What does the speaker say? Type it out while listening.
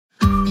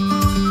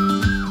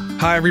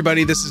Hi,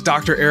 everybody. This is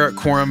Dr. Eric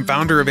Quorum,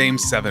 founder of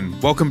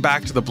AIM7. Welcome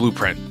back to The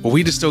Blueprint, where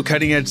we distill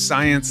cutting-edge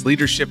science,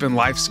 leadership, and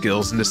life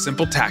skills into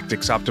simple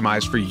tactics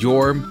optimized for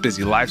your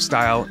busy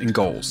lifestyle and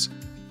goals.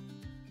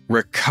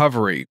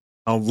 Recovery.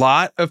 A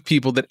lot of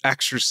people that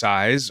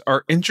exercise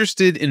are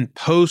interested in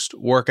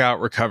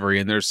post-workout recovery,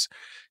 and there's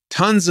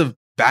tons of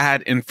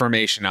bad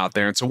information out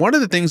there. And so one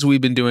of the things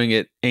we've been doing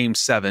at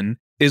AIM7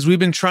 is we've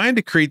been trying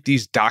to create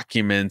these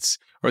documents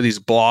or these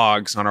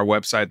blogs on our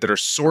website that are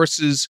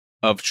sources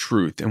of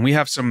truth. And we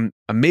have some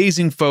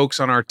amazing folks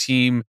on our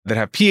team that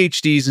have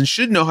PhDs and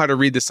should know how to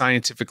read the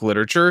scientific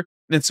literature.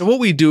 And so what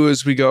we do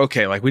is we go,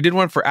 okay, like we did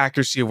one for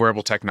accuracy of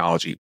wearable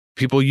technology.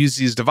 People use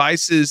these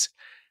devices.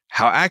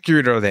 How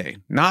accurate are they?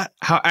 Not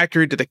how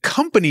accurate do the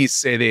companies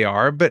say they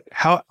are, but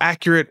how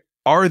accurate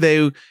are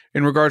they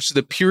in regards to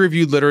the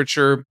peer-reviewed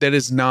literature that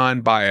is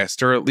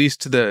non-biased, or at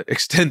least to the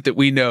extent that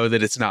we know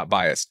that it's not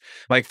biased.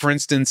 Like, for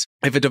instance,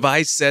 if a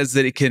device says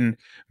that it can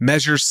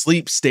measure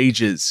sleep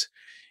stages,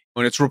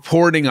 when it's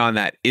reporting on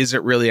that, is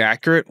it really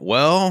accurate?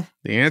 Well,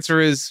 the answer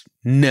is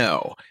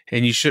no.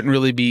 And you shouldn't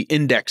really be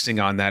indexing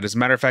on that. As a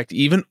matter of fact,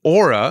 even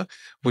Aura,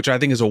 which I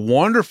think is a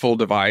wonderful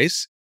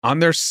device, on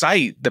their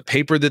site, the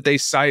paper that they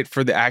cite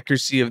for the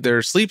accuracy of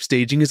their sleep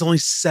staging is only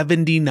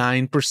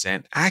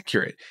 79%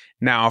 accurate.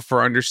 Now,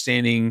 for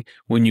understanding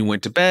when you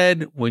went to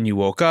bed, when you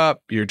woke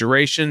up, your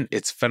duration,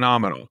 it's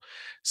phenomenal.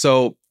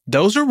 So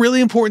those are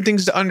really important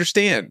things to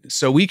understand.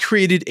 So we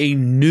created a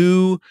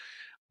new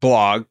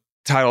blog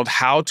titled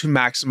How to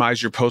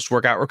Maximize Your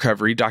Post-Workout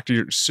Recovery.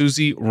 Dr.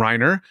 Susie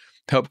Reiner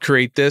helped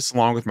create this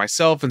along with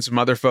myself and some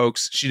other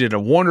folks. She did a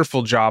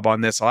wonderful job on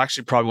this. I'll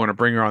actually probably want to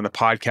bring her on the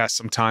podcast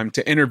sometime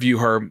to interview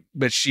her,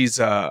 but she's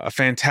a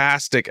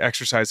fantastic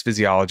exercise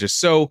physiologist.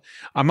 So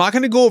I'm not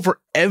going to go over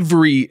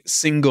every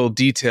single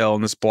detail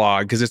in this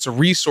blog because it's a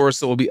resource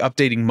that we'll be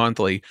updating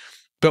monthly,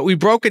 but we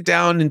broke it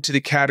down into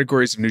the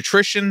categories of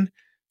nutrition,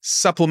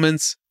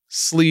 supplements,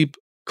 sleep,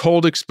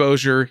 cold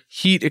exposure,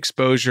 heat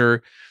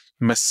exposure,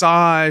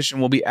 massage, and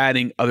we'll be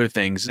adding other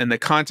things. In the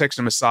context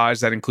of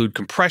massage, that include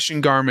compression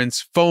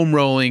garments, foam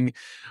rolling.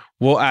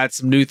 We'll add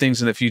some new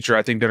things in the future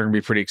I think that are going to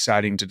be pretty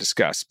exciting to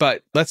discuss.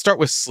 But let's start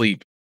with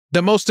sleep.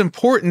 The most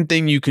important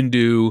thing you can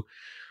do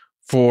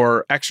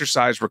for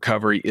exercise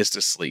recovery is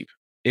to sleep.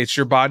 It's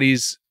your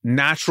body's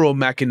natural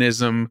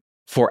mechanism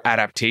for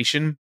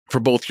adaptation for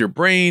both your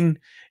brain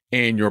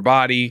and your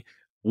body.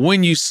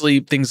 When you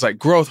sleep, things like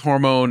growth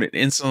hormone and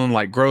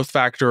insulin-like growth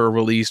factor are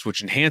released,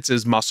 which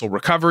enhances muscle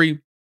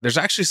recovery. There's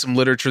actually some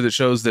literature that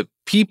shows that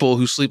people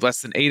who sleep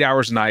less than 8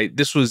 hours a night,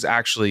 this was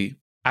actually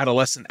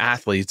adolescent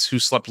athletes who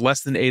slept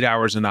less than 8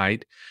 hours a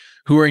night,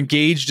 who are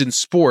engaged in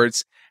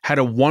sports, had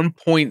a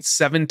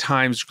 1.7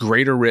 times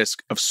greater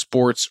risk of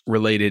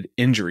sports-related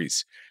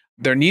injuries.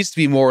 There needs to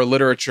be more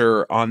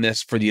literature on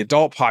this for the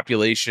adult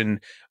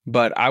population,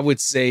 but I would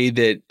say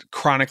that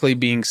chronically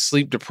being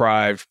sleep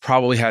deprived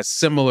probably has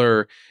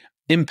similar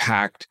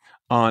impact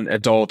on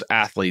adult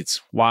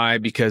athletes. Why?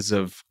 Because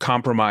of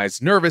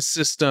compromised nervous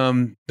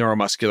system,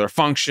 neuromuscular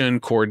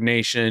function,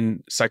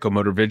 coordination,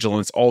 psychomotor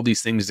vigilance, all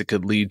these things that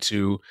could lead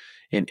to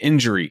an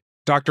injury.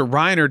 Dr.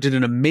 Reiner did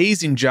an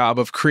amazing job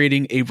of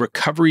creating a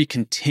recovery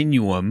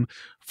continuum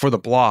for the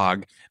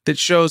blog that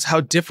shows how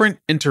different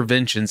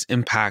interventions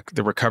impact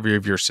the recovery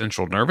of your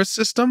central nervous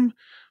system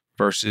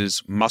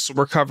versus muscle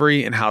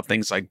recovery, and how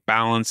things like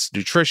balance,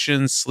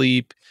 nutrition,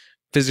 sleep,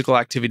 physical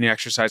activity and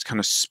exercise kind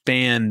of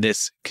span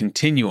this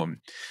continuum.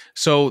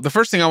 So the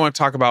first thing I want to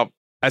talk about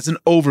as an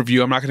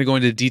overview, I'm not going to go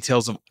into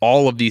details of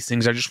all of these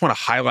things. I just want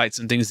to highlight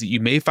some things that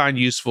you may find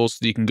useful so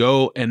that you can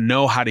go and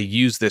know how to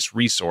use this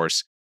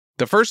resource.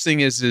 The first thing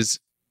is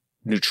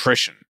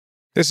nutrition.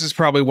 This is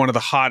probably one of the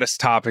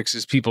hottest topics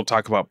as people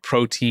talk about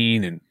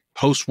protein and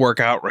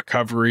post-workout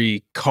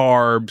recovery,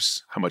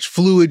 carbs, how much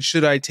fluid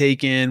should I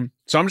take in?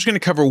 So I'm just going to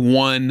cover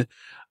one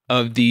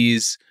of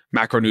these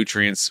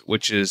macronutrients,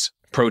 which is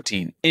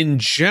protein. In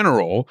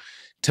general,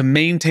 to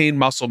maintain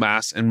muscle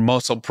mass and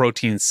muscle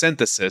protein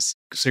synthesis,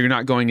 so you're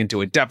not going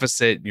into a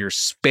deficit, you're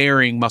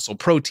sparing muscle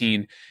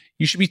protein,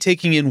 you should be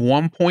taking in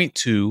 1.2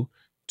 to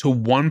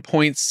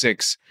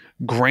 1.6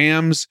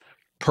 grams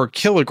per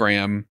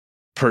kilogram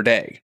per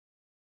day.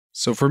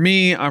 So for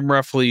me, I'm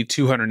roughly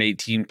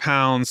 218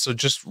 pounds. So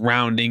just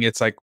rounding, it's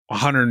like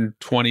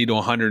 120 to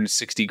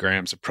 160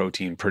 grams of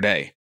protein per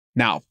day.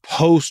 Now,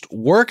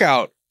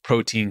 post-workout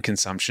protein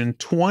consumption,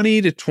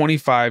 20 to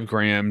 25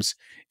 grams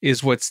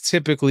is what's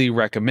typically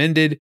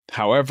recommended.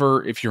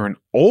 However, if you're an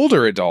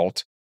older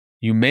adult,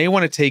 you may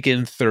want to take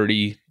in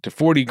 30 to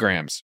 40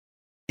 grams.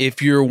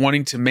 If you're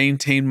wanting to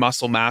maintain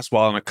muscle mass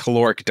while in a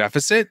caloric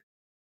deficit,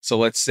 so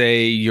let's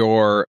say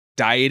you're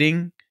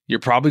dieting, you're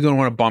probably going to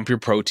want to bump your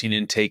protein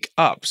intake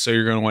up. So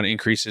you're going to want to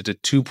increase it to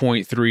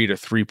 2.3 to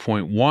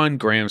 3.1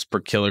 grams per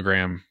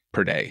kilogram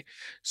per day.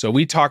 So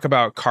we talk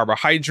about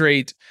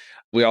carbohydrate.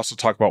 We also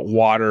talk about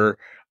water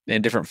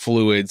and different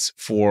fluids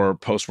for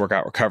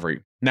post-workout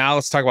recovery. Now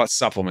let's talk about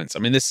supplements. I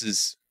mean, this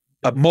is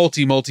a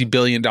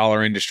multi-billion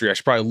dollar industry. I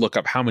should probably look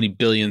up how many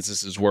billions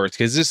this is worth,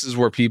 because this is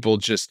where people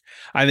just,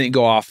 I think,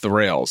 go off the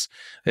rails.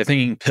 They're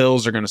thinking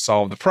pills are going to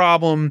solve the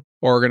problem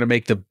or are going to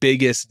make the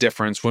biggest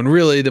difference, when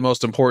really the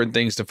most important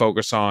things to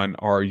focus on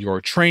are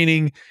your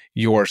training,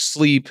 your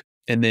sleep,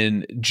 and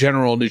then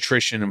general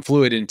nutrition and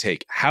fluid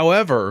intake.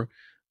 However,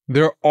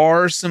 there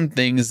are some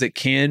things that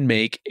can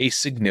make a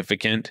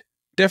significant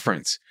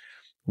difference.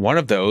 One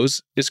of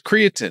those is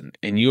creatine,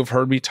 and you have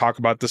heard me talk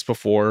about this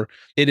before.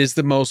 It is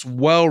the most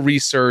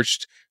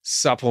well-researched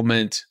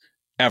supplement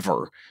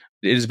ever.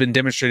 It has been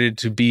demonstrated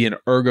to be an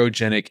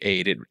ergogenic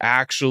aid. It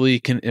actually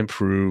can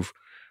improve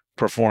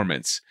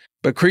performance.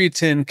 But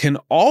creatine can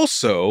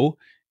also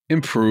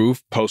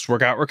improve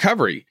post-workout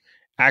recovery.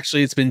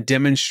 Actually, it's been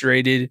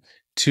demonstrated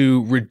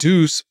to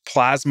reduce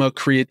plasma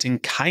creatine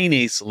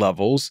kinase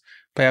levels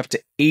by up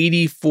to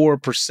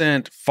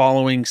 84%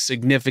 following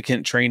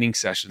significant training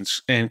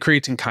sessions. And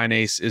creatine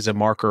kinase is a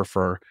marker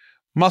for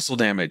muscle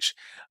damage.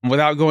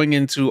 Without going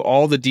into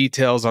all the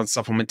details on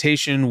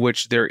supplementation,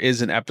 which there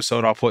is an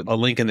episode, I'll put a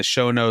link in the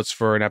show notes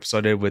for an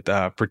episode I did with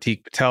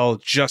Pratik Patel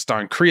just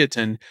on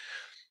creatine.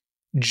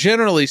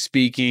 Generally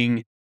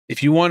speaking,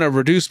 if you want to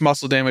reduce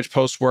muscle damage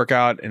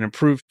post-workout and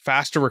improve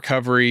faster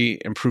recovery,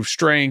 improve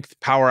strength,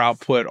 power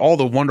output, all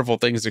the wonderful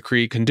things that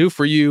creatine can do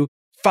for you,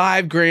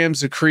 5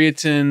 grams of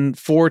creatine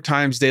 4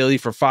 times daily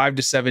for 5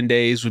 to 7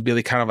 days would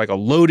be kind of like a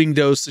loading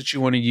dose that you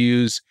want to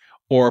use,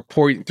 or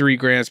 0.3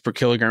 grams per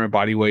kilogram of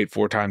body weight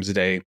 4 times a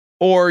day.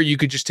 Or you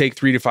could just take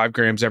 3 to 5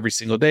 grams every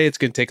single day. It's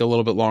going to take a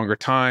little bit longer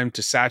time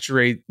to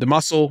saturate the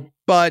muscle,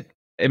 but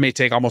it may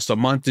take almost a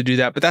month to do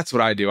that. But that's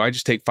what I do. I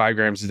just take 5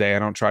 grams a day. I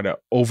don't try to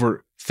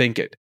overthink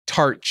it.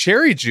 Tart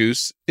cherry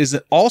juice is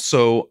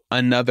also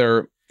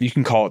another, you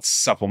can call it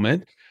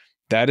supplement,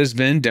 that has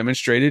been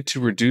demonstrated to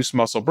reduce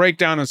muscle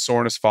breakdown and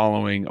soreness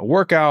following a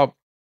workout.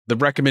 The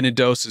recommended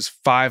dose is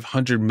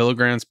 500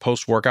 milligrams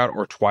post-workout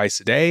or twice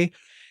a day.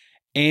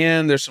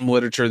 And there's some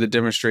literature that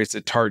demonstrates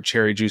that tart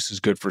cherry juice is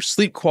good for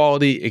sleep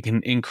quality. It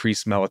can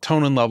increase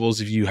melatonin levels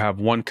if you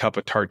have 1 cup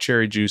of tart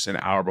cherry juice an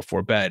hour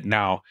before bed.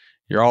 Now,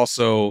 you're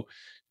also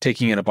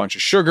taking in a bunch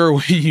of sugar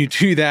when you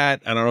do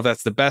that. I don't know if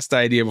that's the best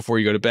idea before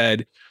you go to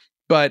bed,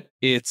 but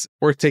it's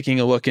worth taking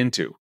a look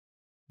into.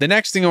 The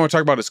next thing I want to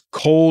talk about is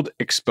cold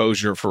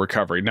exposure for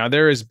recovery. Now,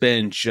 there has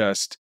been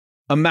just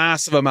a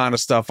massive amount of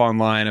stuff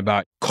online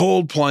about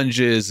cold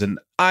plunges and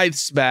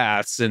ice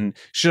baths and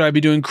should I be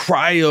doing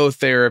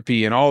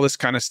cryotherapy and all this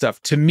kind of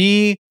stuff. To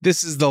me,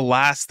 this is the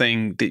last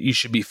thing that you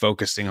should be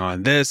focusing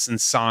on. This and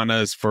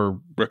saunas for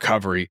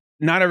recovery.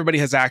 Not everybody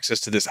has access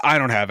to this. I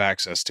don't have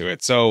access to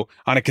it. So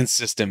on a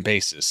consistent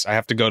basis, I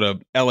have to go to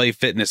LA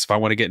Fitness if I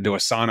want to get into a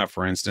sauna,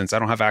 for instance. I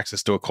don't have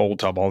access to a cold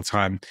tub all the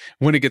time.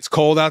 When it gets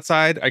cold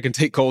outside, I can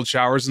take cold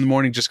showers in the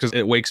morning just because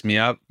it wakes me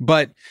up.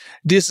 But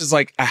this is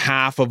like a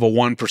half of a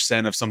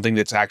 1% of something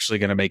that's actually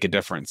going to make a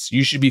difference.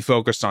 You should be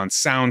focused on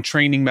sound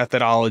training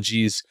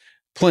methodologies,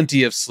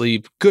 plenty of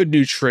sleep, good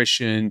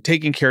nutrition,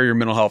 taking care of your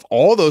mental health.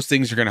 All those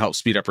things are going to help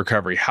speed up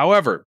recovery.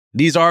 However,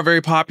 these are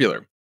very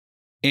popular.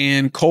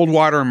 And cold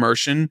water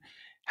immersion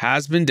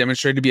has been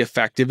demonstrated to be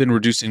effective in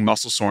reducing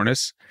muscle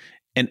soreness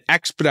and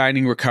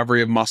expediting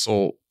recovery of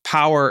muscle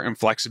power and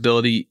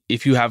flexibility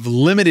if you have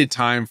limited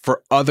time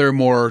for other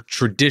more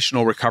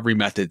traditional recovery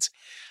methods.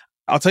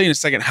 I'll tell you in a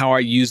second how I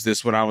used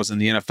this when I was in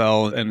the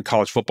NFL and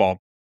college football.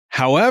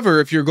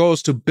 However, if your goal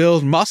is to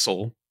build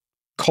muscle,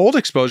 cold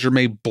exposure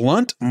may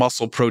blunt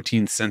muscle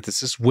protein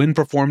synthesis when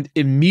performed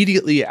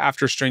immediately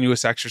after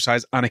strenuous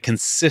exercise on a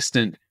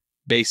consistent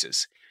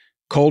basis.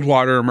 Cold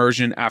water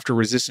immersion after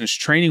resistance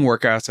training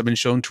workouts have been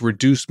shown to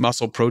reduce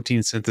muscle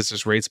protein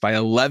synthesis rates by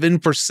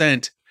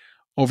 11%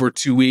 over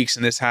 2 weeks.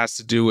 And this has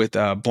to do with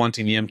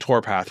blunting the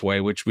mTOR pathway,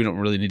 which we don't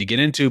really need to get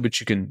into, but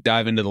you can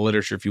dive into the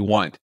literature if you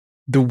want.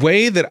 The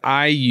way that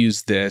I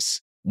use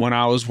this when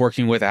I was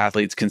working with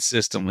athletes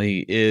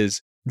consistently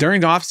is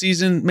during the off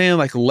season, man,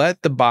 like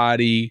let the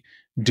body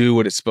do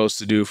what it's supposed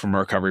to do from a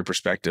recovery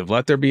perspective.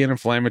 Let there be an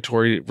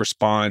inflammatory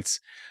response.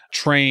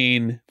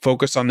 Train,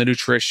 focus on the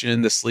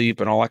nutrition, the sleep,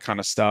 and all that kind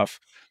of stuff,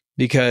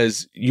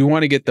 because you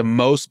want to get the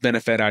most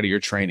benefit out of your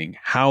training.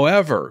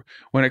 However,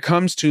 when it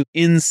comes to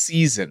in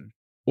season,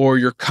 or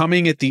you're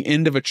coming at the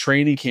end of a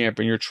training camp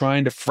and you're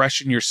trying to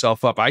freshen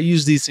yourself up, I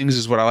use these things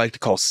as what I like to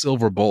call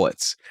silver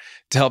bullets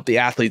to help the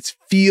athletes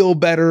feel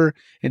better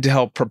and to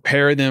help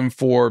prepare them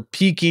for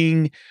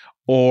peaking.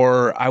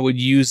 Or I would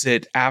use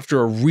it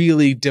after a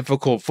really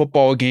difficult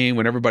football game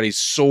when everybody's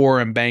sore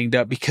and banged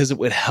up, because it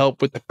would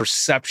help with the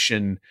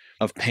perception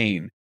of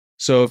pain.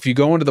 So if you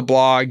go into the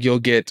blog, you'll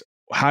get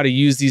how to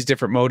use these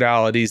different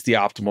modalities, the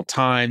optimal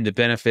time, the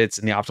benefits,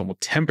 and the optimal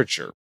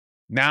temperature.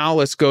 Now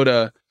let's go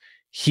to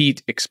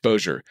heat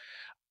exposure.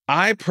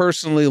 I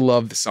personally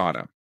love the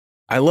sauna.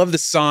 I love the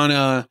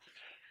sauna,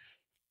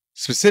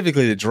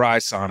 specifically the dry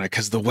sauna,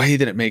 because the way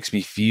that it makes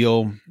me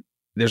feel.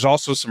 There's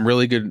also some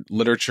really good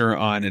literature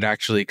on it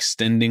actually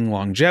extending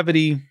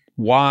longevity.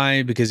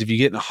 Why? Because if you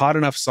get in a hot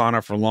enough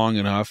sauna for long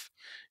enough,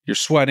 you're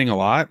sweating a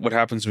lot. What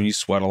happens when you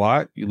sweat a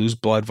lot? You lose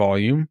blood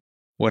volume.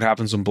 What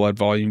happens when blood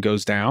volume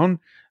goes down?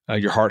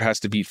 Your heart has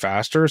to beat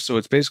faster. So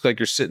it's basically like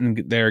you're sitting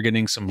there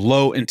getting some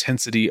low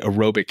intensity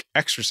aerobic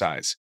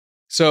exercise.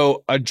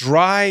 So a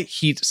dry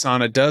heat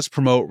sauna does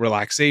promote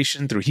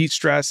relaxation through heat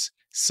stress.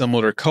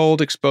 Similar to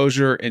cold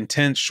exposure,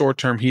 intense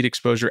short-term heat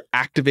exposure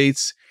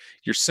activates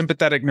your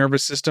sympathetic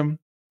nervous system,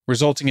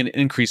 resulting in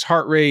increased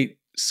heart rate,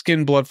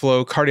 skin blood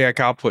flow, cardiac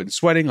output, and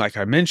sweating, like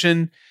I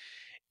mentioned.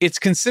 It's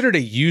considered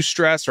a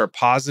eustress or a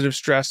positive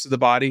stress to the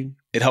body.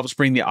 It helps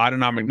bring the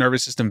autonomic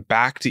nervous system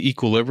back to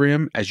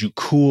equilibrium as you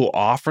cool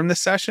off from the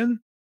session.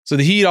 So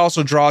the heat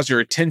also draws your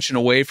attention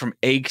away from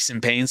aches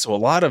and pains. So a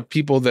lot of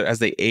people that as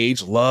they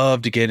age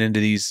love to get into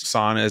these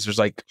saunas. There's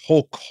like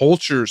whole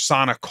cultures,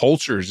 sauna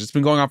cultures. It's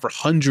been going on for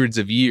hundreds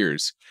of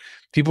years.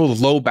 People with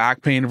low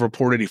back pain have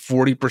reported a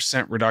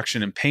 40%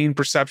 reduction in pain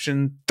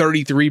perception,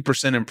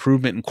 33%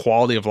 improvement in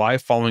quality of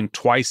life following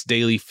twice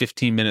daily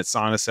 15-minute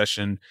sauna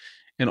session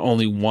in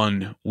only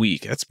 1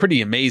 week. That's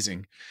pretty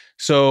amazing.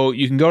 So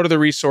you can go to the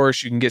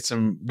resource. You can get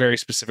some very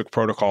specific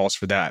protocols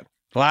for that.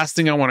 The last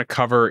thing I want to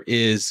cover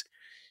is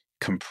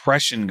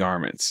compression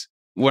garments.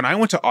 When I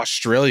went to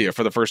Australia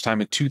for the first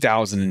time in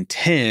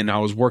 2010, I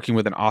was working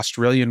with an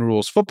Australian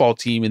rules football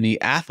team, and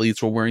the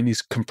athletes were wearing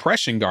these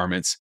compression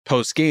garments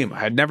post-game. I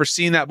had never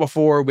seen that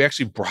before. We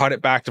actually brought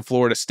it back to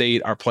Florida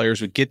State. Our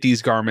players would get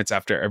these garments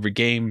after every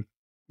game.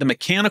 The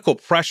mechanical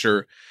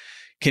pressure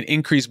can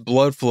increase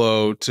blood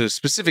flow to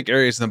specific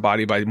areas in the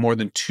body by more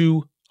than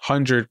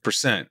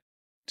 200%,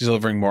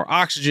 delivering more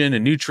oxygen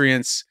and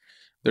nutrients.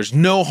 There's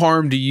no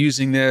harm to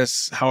using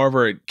this.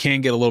 However, it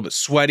can get a little bit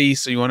sweaty,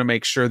 so you want to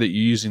make sure that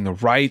you're using the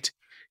right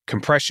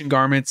compression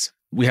garments.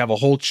 We have a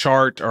whole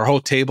chart or a whole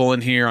table in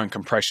here on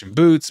compression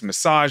boots,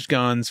 massage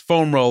guns,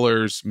 foam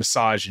rollers,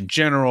 massage in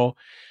general.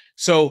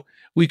 So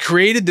we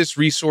created this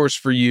resource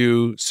for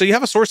you so you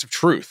have a source of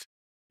truth.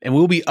 And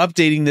we'll be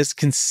updating this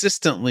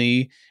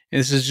consistently. And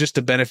this is just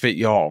to benefit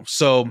y'all.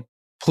 So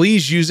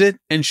please use it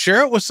and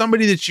share it with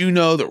somebody that you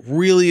know that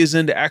really is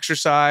into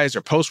exercise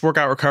or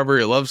post-workout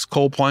recovery or loves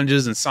cold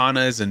plunges and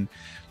saunas. And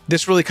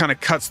this really kind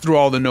of cuts through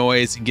all the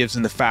noise and gives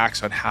them the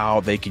facts on how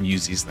they can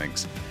use these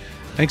things.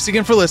 Thanks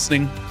again for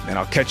listening, and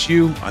I'll catch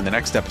you on the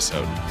next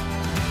episode.